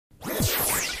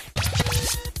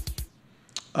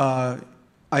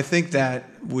I think that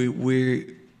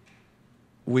we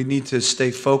need to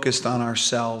stay focused on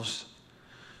ourselves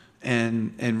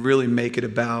and really make it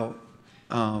about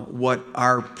what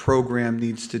our program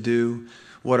needs to do,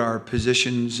 what our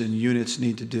positions and units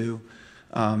need to do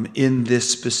in this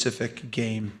specific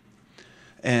game,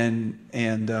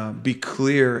 and be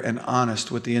clear and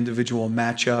honest with the individual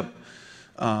matchup,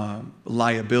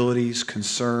 liabilities,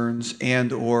 concerns,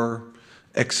 and or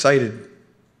excited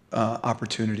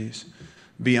opportunities.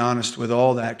 Be honest with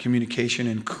all that communication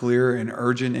and clear and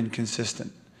urgent and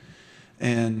consistent,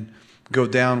 and go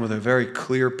down with a very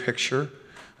clear picture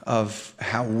of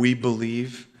how we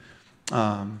believe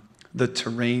the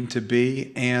terrain to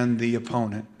be and the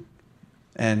opponent,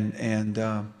 and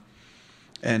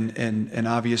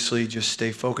obviously just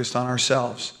stay focused on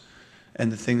ourselves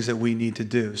and the things that we need to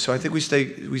do. So I think we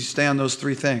stay on those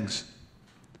three things.